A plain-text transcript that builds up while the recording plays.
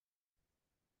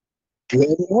Good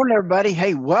morning, everybody.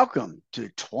 Hey, welcome to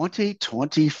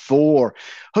 2024.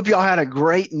 Hope y'all had a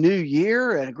great new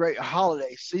year and a great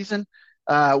holiday season.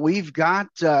 We've got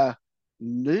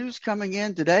news coming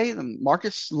in today. The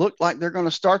markets look like they're going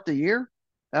to start the year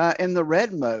in the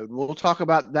red mode. We'll talk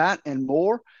about that and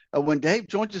more when Dave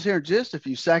joins us here in just a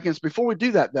few seconds. Before we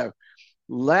do that, though,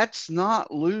 let's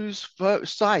not lose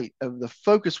sight of the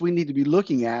focus we need to be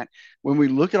looking at when we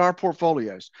look at our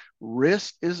portfolios.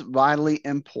 Risk is vitally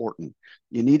important.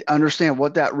 You need to understand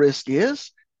what that risk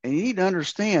is, and you need to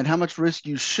understand how much risk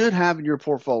you should have in your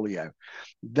portfolio.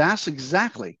 That's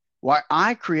exactly why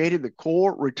I created the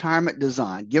Core Retirement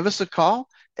Design. Give us a call,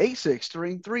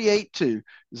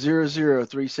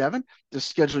 863-382-0037, to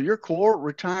schedule your core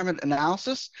retirement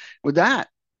analysis. With that,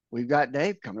 we've got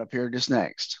Dave coming up here just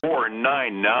next.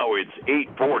 4-9 now. It's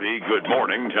 8:40. Good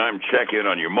morning. Time to check in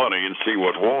on your money and see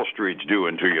what Wall Street's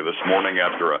doing to you this morning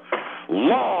after a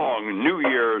long New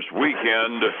Year's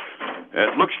weekend.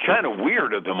 It looks kind of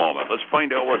weird at the moment. Let's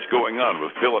find out what's going on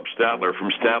with Phillip Statler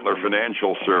from Statler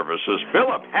Financial Services.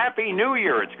 Phillip, Happy New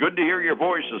Year. It's good to hear your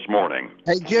voice this morning.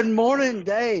 Hey, good morning,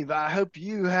 Dave. I hope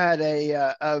you had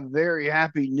a very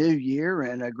happy New Year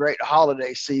and a great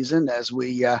holiday season as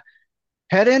we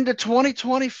head into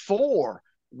 2024,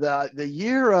 the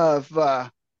year of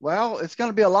well, it's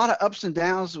going to be a lot of ups and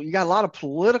downs. You got a lot of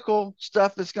political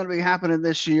stuff that's going to be happening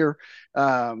this year,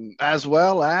 as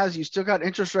well as you still got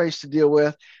interest rates to deal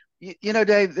with.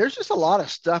 Dave, there's just a lot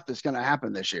of stuff that's going to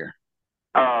happen this year.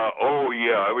 Oh,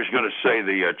 yeah, I was going to say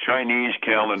the Chinese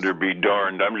calendar be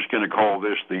darned. I'm just going to call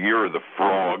this the year of the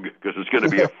frog because it's going to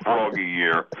be a froggy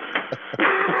year.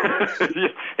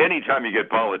 Anytime you get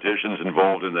politicians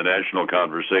involved in the national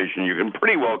conversation, you can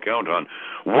pretty well count on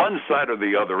one side or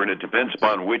the other, and it depends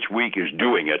upon which week is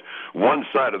doing it. One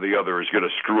side or the other is going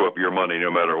to screw up your money no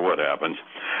matter what happens.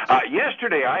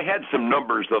 Yesterday, I had some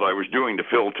numbers that I was doing to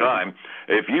fill time.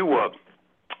 If you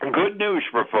Good news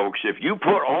for folks. If you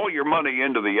put all your money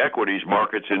into the equities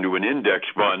markets into an index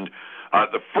fund,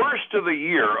 the first of the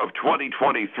year of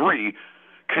 2023,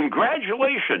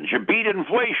 congratulations, you beat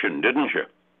inflation, didn't you?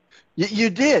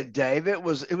 You did, Dave. It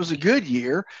was a good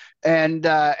year, and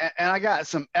I got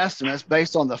some estimates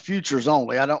based on the futures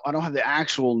only. I don't have the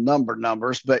actual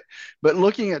numbers, but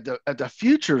looking at the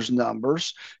futures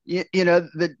numbers,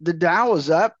 the Dow was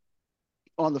up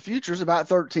on the futures about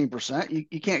 13%.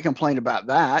 You can't complain about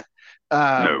that.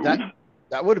 Um, No. that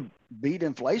that would have beat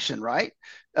inflation, right?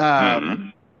 Um, Mm-hmm.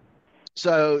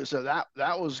 so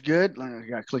that was good. I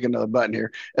got to click another button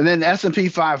here, and then the S&P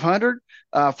 500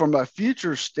 from a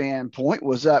futures standpoint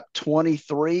was up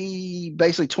 23,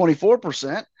 basically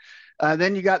 24%.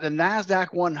 Then you got the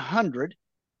Nasdaq 100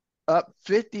 up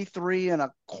 53 and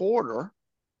a quarter,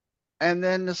 and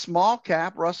then the small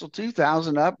cap Russell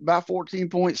 2000 up about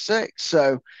 14.6.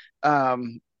 So,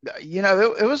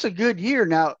 it was a good year.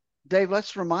 Now, Dave,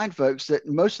 let's remind folks that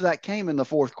most of that came in the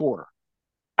fourth quarter.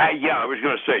 Yeah, I was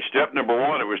going to say step number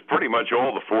one, it was pretty much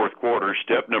all the fourth quarter.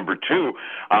 Step number two,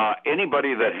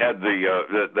 anybody that had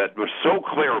that was so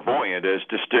clairvoyant as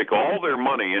to stick all their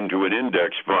money into an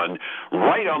index fund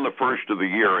right on the first of the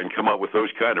year and come up with those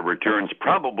kind of returns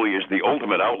probably is the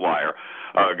ultimate outlier.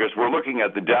 Because we're looking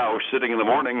at the Dow sitting in the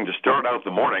morning to start out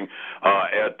the morning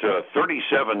at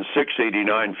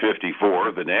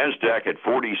 37,689.54, the Nasdaq at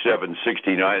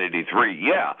 47,69.83.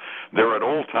 Yeah, they're at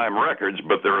all-time records,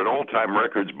 but they're at all-time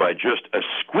records by just a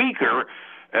squeaker.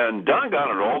 And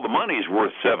doggone it, all the money's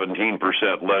worth 17%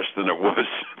 less than it was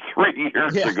 3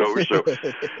 years Yeah. ago. So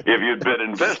if you'd been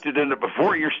invested in it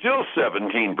before, you're still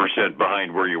 17%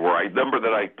 behind where you were. A number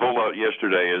that I pulled out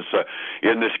yesterday is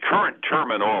in this current term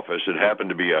in office, it happened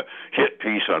to be a hit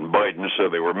piece on Biden, so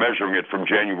they were measuring it from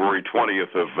January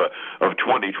 20th of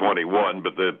 2021.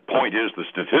 But the point is, the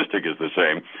statistic is the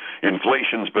same.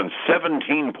 Inflation's been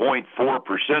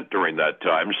 17.4% during that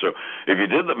time. So if you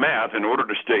did the math, in order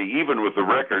to stay even with the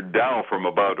record Dow from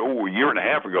about a year and a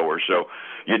half ago or so,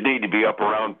 you'd need to be up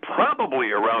around probably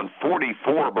around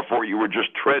 44 before you were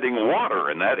just treading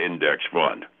water in that index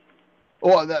fund.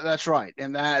 Well, that's right,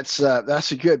 and that's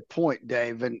a good point,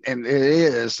 Dave. And it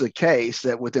is the case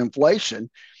that with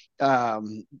inflation,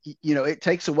 it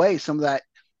takes away some of that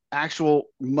actual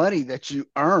money that you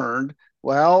earned.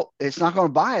 Well, it's not going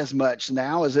to buy as much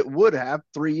now as it would have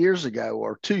 3 years ago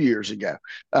or 2 years ago,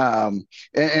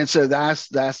 and so that's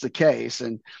the case.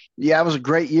 And yeah, it was a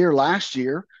great year last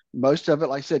year. Most of it,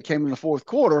 like I said, came in the fourth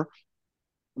quarter,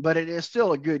 but it is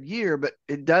still a good year. But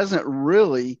it doesn't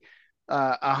really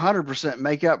 100%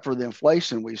 make up for the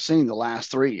inflation we've seen the last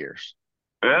 3 years.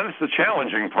 And it's the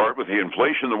challenging part with the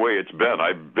inflation the way it's been.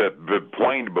 I've been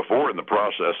planed before in the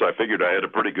process. I figured I had a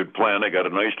pretty good plan. I got a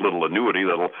nice little annuity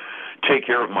that'll take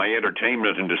care of my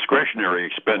entertainment and discretionary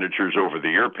expenditures over the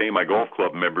year, pay my golf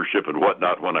club membership and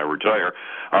whatnot when I retire.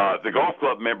 The golf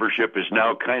club membership has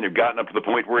now kind of gotten up to the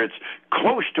point where it's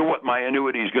close to what my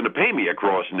annuity is going to pay me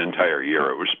across an entire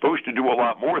year. It was supposed to do a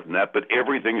lot more than that, but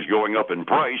everything's going up in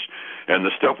price, and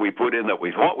the stuff we put in that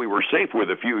we thought we were safe with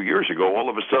a few years ago, all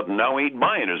of a sudden now ain't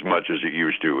buying as much as it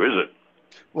used to, is it?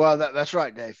 Well, that's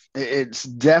right, Dave. It's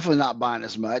definitely not buying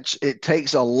as much. It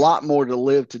takes a lot more to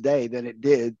live today than it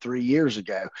did 3 years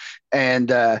ago, and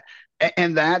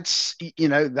that's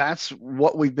that's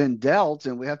what we've been dealt,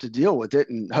 and we have to deal with it.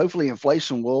 And hopefully,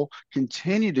 inflation will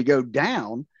continue to go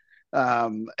down.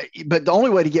 But the only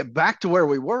way to get back to where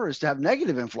we were is to have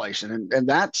negative inflation, and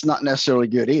that's not necessarily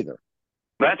good either.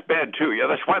 That's bad too. Yeah,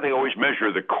 that's why they always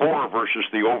measure the core versus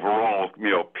the overall,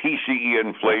 PCE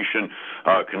inflation,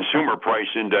 consumer price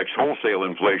index, wholesale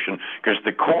inflation, because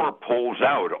the core pulls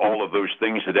out all of those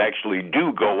things that actually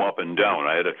do go up and down.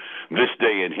 I had this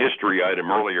day in history item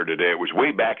earlier today. It was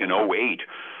way back in '08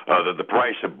 that the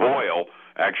price of oil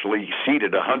actually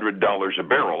exceeded $100 a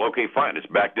barrel. Okay, fine. It's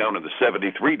back down in the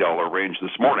 $73 range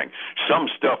this morning. Some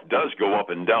stuff does go up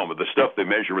and down, but the stuff they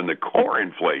measure in the core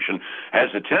inflation has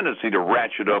a tendency to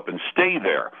ratchet up and stay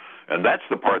there. And that's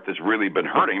the part that's really been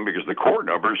hurting because the core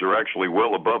numbers are actually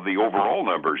well above the overall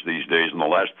numbers these days in the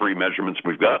last three measurements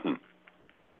we've gotten.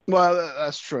 Well,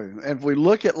 that's true. And if we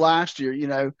look at last year,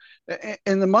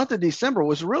 in the month of December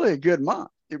was really a good month,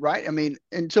 right? I mean,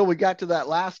 until we got to that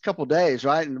last couple of days,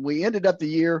 right? And we ended up the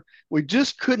year, we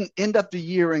just couldn't end up the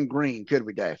year in green, could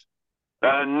we, Dave?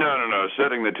 No.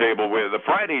 Setting the table with the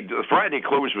Friday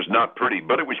close was not pretty,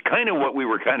 but it was kind of what we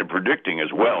were kind of predicting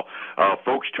as well.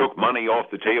 Folks took money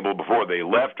off the table before they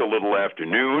left a little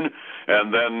afternoon,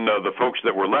 and then the folks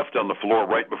that were left on the floor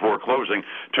right before closing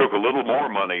took a little more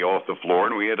money off the floor,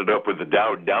 and we ended up with the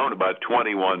Dow down about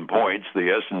 21 points, the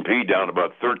S&P down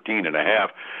about 13 and a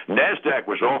half. Nasdaq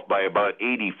was off by about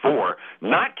 84.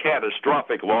 Not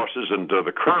catastrophic losses, and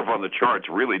the curve on the charts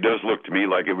really does look to me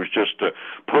like it was just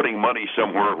putting money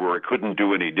somewhere where it couldn't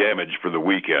do any damage for the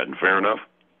weekend. Fair enough?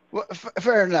 Well,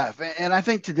 fair enough. And I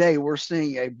think today we're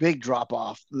seeing a big drop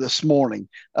off this morning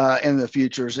in the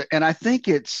futures. And I think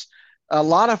it's a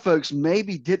lot of folks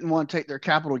maybe didn't want to take their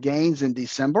capital gains in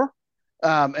December.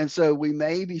 And so we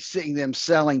may be seeing them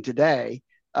selling today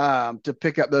to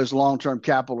pick up those long term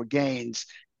capital gains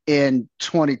in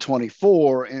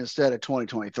 2024 instead of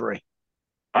 2023.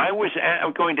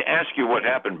 I'm going to ask you what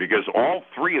happened because all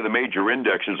three of the major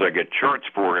indexes I get charts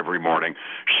for every morning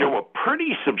show a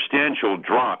pretty substantial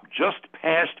drop just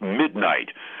past midnight.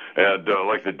 And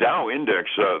like the Dow index,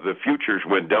 the futures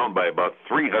went down by about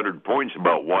 300 points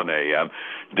about 1 a.m.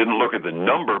 Didn't look at the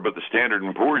number, but the Standard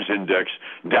 & Poor's index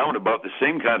down about the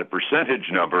same kind of percentage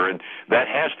number, and that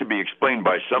has to be explained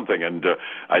by something. And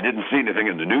I didn't see anything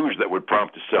in the news that would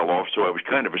prompt a sell-off, so I was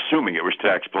kind of assuming it was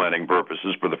tax planning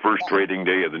purposes for the first trading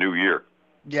day of the new year.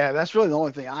 Yeah, that's really the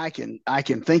only thing I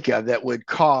can think of that would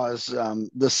cause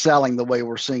the selling the way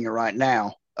we're seeing it right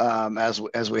now as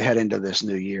we head into this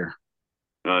new year.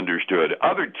 Understood.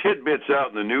 Other tidbits out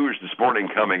in the news this morning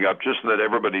coming up, just so that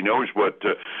everybody knows what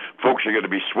folks are going to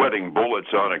be sweating bullets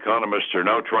on. Economists are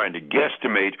now trying to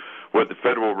guesstimate what the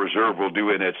Federal Reserve will do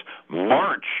in its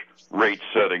March rate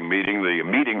setting meeting. The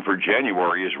meeting for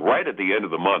January is right at the end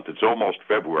of the month. It's almost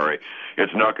February.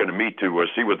 It's not going to meet to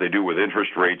see what they do with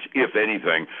interest rates, if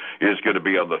anything, is going to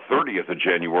be on the 30th of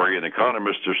January. And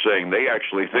economists are saying they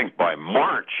actually think by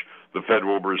March the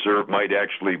Federal Reserve might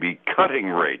actually be cutting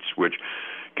rates, which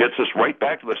gets us right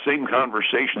back to the same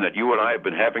conversation that you and I have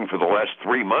been having for the last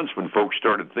 3 months when folks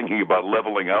started thinking about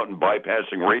leveling out and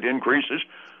bypassing rate increases.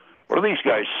 What are these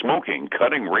guys smoking?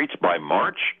 Cutting rates by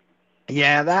March?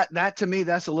 Yeah, that to me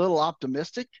that's a little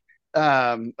optimistic.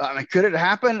 I mean, could it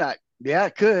happen? Yeah,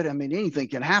 it could. I mean, anything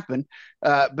can happen.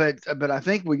 But I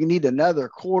think we need another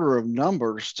quarter of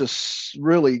numbers to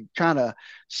really kind of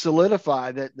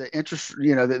solidify that the interest,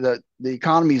 that the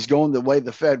economy is going the way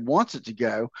the Fed wants it to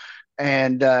go.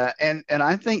 And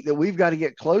I think that we've got to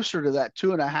get closer to that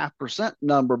 2.5%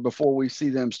 number before we see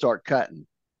them start cutting.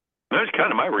 That's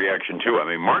kind of my reaction, too. I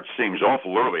mean, March seems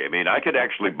awful early. I mean, I could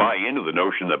actually buy into the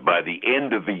notion that by the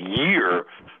end of the year,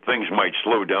 things might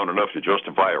slow down enough to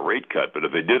justify a rate cut. But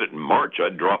if they did it in March,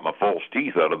 I'd drop my false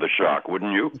teeth out of the shock,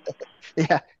 wouldn't you?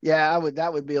 Yeah, I would.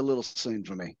 That would be a little soon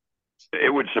for me.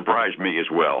 It would surprise me as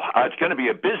well. It's going to be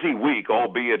a busy week,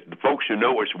 albeit the folks who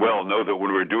know us well know that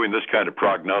when we're doing this kind of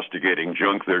prognosticating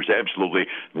junk, there's absolutely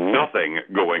nothing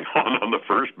going on the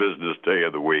first business day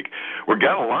of the week. We've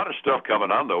got a lot of stuff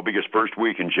coming on, though, because first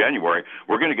week in January,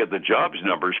 we're going to get the jobs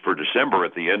numbers for December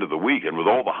at the end of the week. And with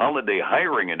all the holiday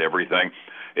hiring and everything,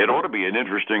 it ought to be an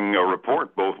interesting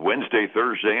report both Wednesday,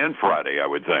 Thursday, and Friday, I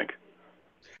would think.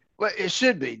 Well, it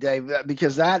should be, Dave,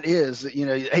 because that is,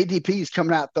 ADP is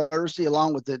coming out Thursday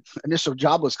along with the initial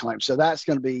jobless claim. So that's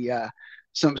going to be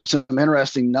some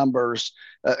interesting numbers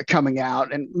coming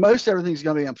out, and most everything's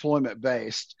going to be employment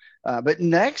based. But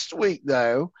next week,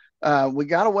 though, we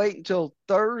got to wait until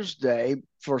Thursday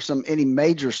for any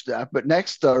major stuff. But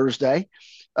next Thursday,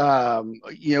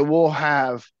 we'll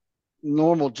have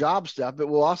normal job stuff, but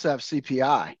we'll also have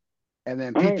CPI and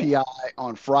then PPI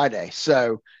on Friday.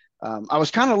 So I was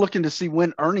kind of looking to see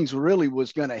when earnings really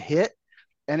was going to hit,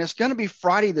 and it's going to be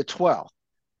Friday the 12th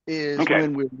is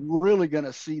when we're really going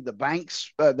to see the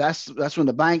banks. That's when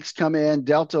the banks come in,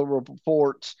 Delta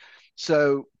reports.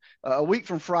 So a week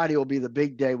from Friday will be the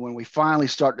big day when we finally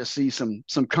start to see some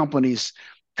companies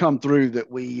come through that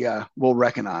we will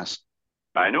recognize.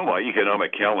 I know my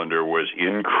economic calendar was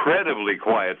incredibly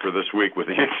quiet for this week, with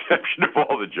the exception of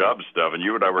all the job stuff. And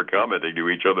you and I were commenting to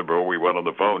each other before we went on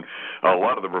the phone. A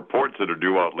lot of the reports that are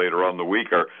due out later on the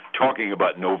week are talking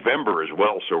about November as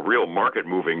well. So real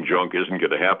market-moving junk isn't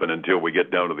going to happen until we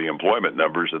get down to the employment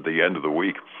numbers at the end of the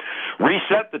week.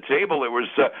 Reset the table. It was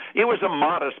a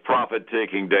modest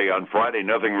profit-taking day on Friday.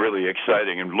 Nothing really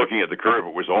exciting. And looking at the curve,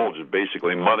 it was all just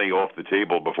basically money off the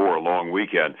table before a long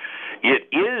weekend. It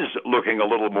is looking a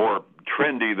little more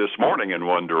trendy this morning in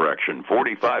one direction.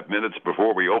 45 minutes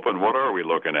before we open, what are we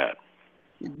looking at?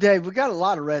 Dave, we got a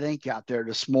lot of red ink out there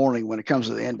this morning when it comes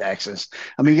to the indexes.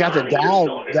 I mean, you got the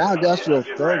Dow Industrial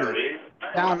 30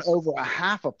 down over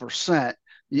 0.5%.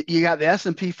 You got the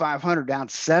S&P 500 down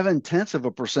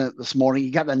 0.7% this morning.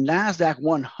 You got the NASDAQ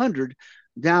 100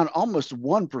 down almost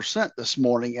 1% this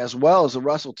morning, as well as the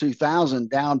Russell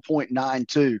 2000 down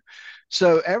 0.92.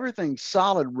 So everything's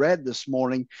solid red this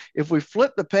morning. If we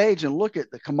flip the page and look at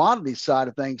the commodity side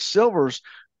of things, silver's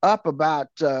up about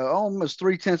almost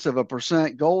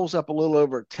 0.3%. Gold's up a little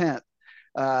over a tenth.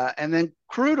 And then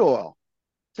crude oil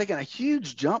taking a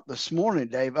huge jump this morning,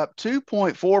 Dave, up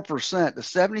 2.4% to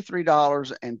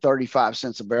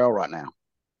 $73.35 a barrel right now.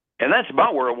 And that's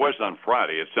about where it was on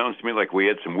Friday. It sounds to me like we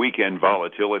had some weekend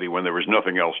volatility when there was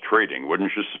nothing else trading,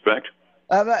 wouldn't you suspect?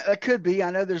 That could be.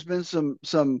 I know there's been some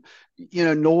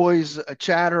noise,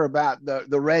 chatter about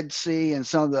the Red Sea and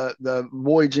some of the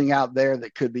voyaging out there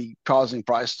that could be causing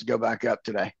prices to go back up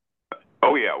today.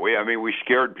 Oh yeah, we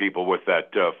scared people with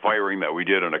that firing that we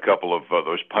did on a couple of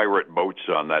those pirate boats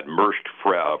on that Maersk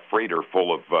freighter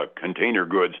full of container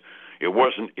goods. It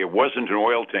wasn't an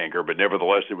oil tanker, but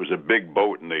nevertheless it was a big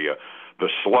boat, and the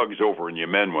slugs over in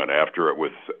Yemen went after it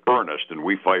with earnest, and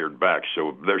we fired back.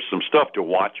 So there's some stuff to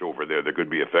watch over there that could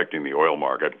be affecting the oil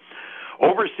market.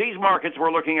 Overseas markets,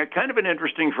 we're looking at kind of an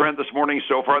interesting trend this morning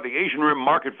so far. The Asian Rim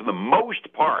market, for the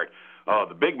most part,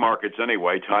 the big markets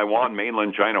anyway, Taiwan,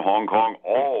 mainland China, Hong Kong,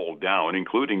 all down,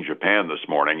 including Japan this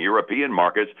morning. European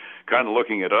markets kind of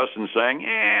looking at us and saying,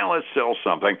 let's sell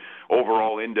something.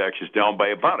 Overall index is down by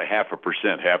about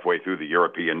 0.5% halfway through the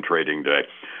European trading day.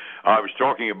 I was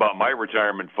talking about my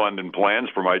retirement fund and plans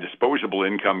for my disposable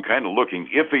income kind of looking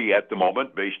iffy at the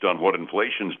moment based on what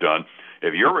inflation's done.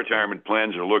 If your retirement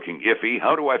plans are looking iffy,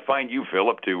 how do I find you,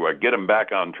 Phillip, to get them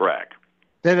back on track?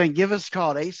 Then give us a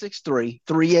call at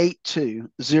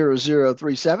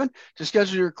 863-382-0037 to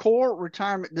schedule your core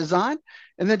retirement design.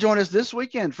 And then join us this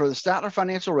weekend for the Statler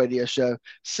Financial Radio Show,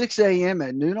 6 a.m.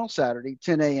 at noon on Saturday,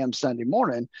 10 a.m. Sunday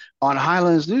morning on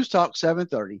Highlands News Talk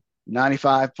 730,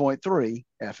 95.3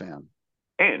 FM.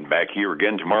 And back here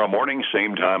again tomorrow morning,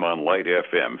 same time on Light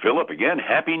FM. Phillip, again,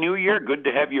 Happy New Year. Good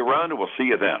to have you around, and we'll see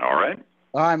you then, all right?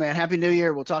 All right, man. Happy New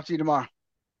Year. We'll talk to you tomorrow.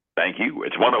 Thank you.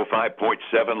 It's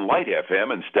 105.7 Light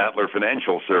FM and Statler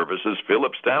Financial Services,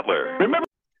 Phillip Statler. Remember,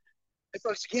 hey,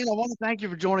 folks, again, I want to thank you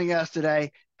for joining us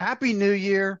today. Happy New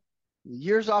Year. The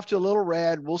year's off to a little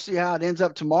red. We'll see how it ends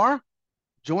up tomorrow.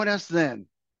 Join us then.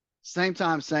 Same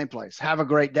time, same place. Have a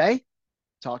great day.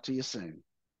 Talk to you soon.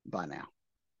 Bye now.